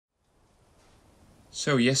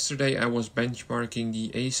So yesterday I was benchmarking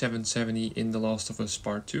the A770 in The Last of Us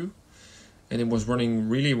Part 2, and it was running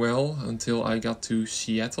really well until I got to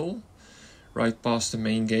Seattle, right past the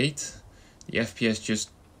main gate. The FPS just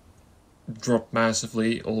dropped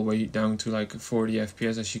massively all the way down to like 40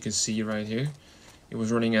 FPS, as you can see right here. It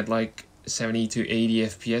was running at like 70 to 80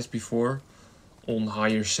 FPS before on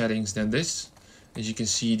higher settings than this. As you can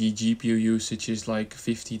see, the GPU usage is like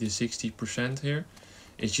 50 to 60% here.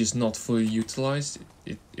 It's just not fully utilized.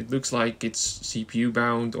 It looks like it's CPU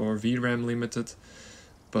bound or VRAM limited,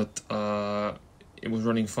 but it was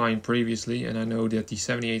running fine previously, and I know that the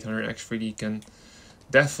 7800X3D can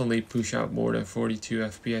definitely push out more than 42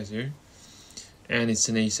 FPS here. And it's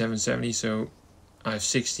an A770, so I have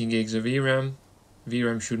 16 gigs of VRAM.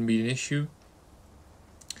 VRAM shouldn't be an issue.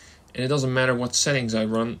 And it doesn't matter what settings I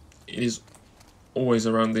run, it is always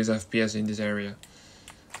around this FPS in this area.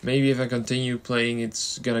 Maybe if I continue playing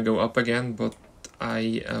it's gonna go up again, but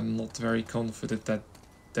I am not very confident that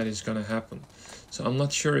that is gonna happen. So I'm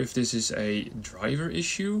not sure if this is a driver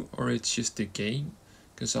issue or it's just the game,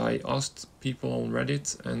 because I asked people on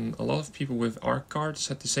Reddit and a lot of people with ARC cards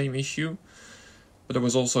had the same issue. But there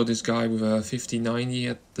was also this guy with a 5090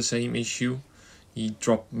 had the same issue. He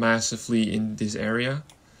dropped massively in this area.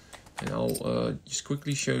 And I'll just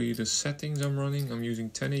quickly show you the settings I'm running. I'm using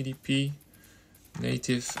 1080p,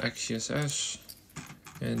 native XGSS,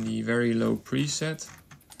 and the very low preset.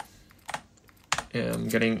 And I'm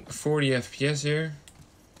getting 40 FPS here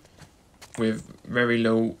with very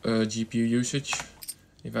low GPU usage.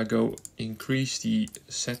 If I go increase the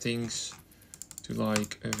settings to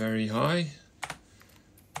like a very high,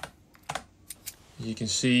 you can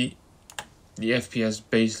see the FPS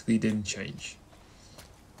basically didn't change.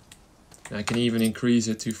 I can even increase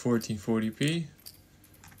it to 1440p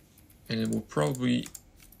and it will probably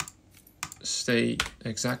stay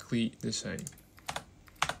exactly the same.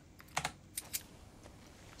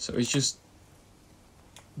 So it's just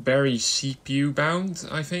very CPU bound,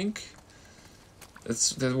 I think.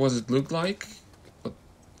 That's what it looked like, but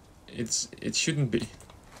it shouldn't be.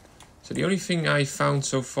 So the only thing I found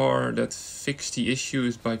so far that fixed the issue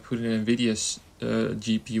is by putting NVIDIA's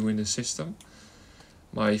GPU in the system.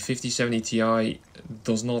 My 5070 Ti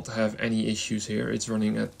does not have any issues here. It's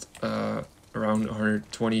running at around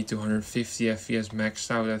 120 to 150 FPS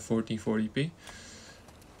maxed out at 1440p.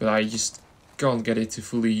 But I just can't get it to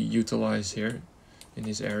fully utilize here in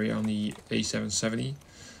this area on the A770.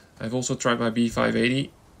 I've also tried my B580,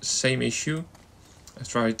 same issue. I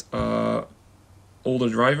tried older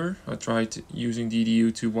driver. I tried using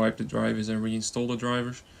DDU to wipe the drivers and reinstall the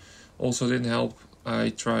drivers. Also didn't help. I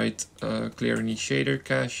tried clearing the shader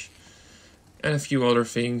cache and a few other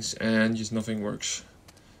things, and just nothing works.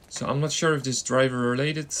 So I'm not sure if this is driver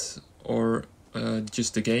related or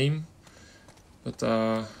just the game, but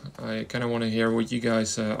I kind of want to hear what you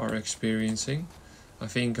guys are experiencing. I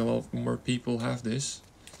think a lot more people have this.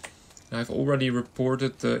 I've already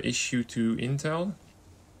reported the issue to Intel,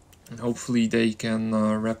 and hopefully they can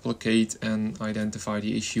replicate and identify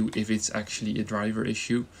the issue if it's actually a driver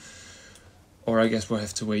issue. Or I guess we'll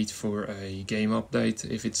have to wait for a game update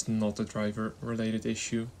if it's not a driver related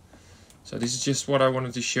issue. So this is just what I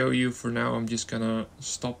wanted to show you. For now I'm just gonna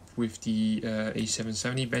stop with the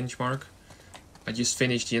A770 benchmark. I just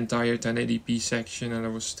finished the entire 1080p section and I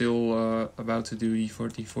was still about to do the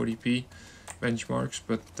 1440p benchmarks,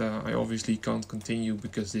 but I obviously can't continue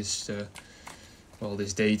because this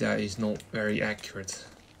this data is not very accurate.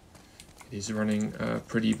 It is running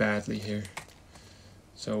pretty badly here.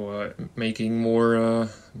 So making more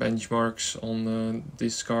benchmarks on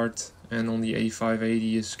this card and on the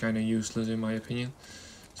A580 is kind of useless in my opinion.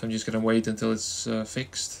 So I'm just gonna wait until it's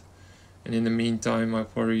fixed. And in the meantime I'll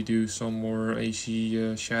probably do some more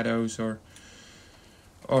AC Shadows or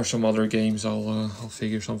some other games. I'll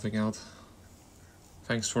figure something out.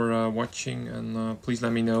 Thanks for watching, and please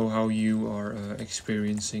let me know how you are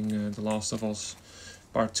experiencing The Last of Us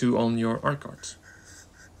Part 2 on your ARC cards.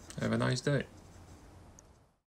 Have a nice day.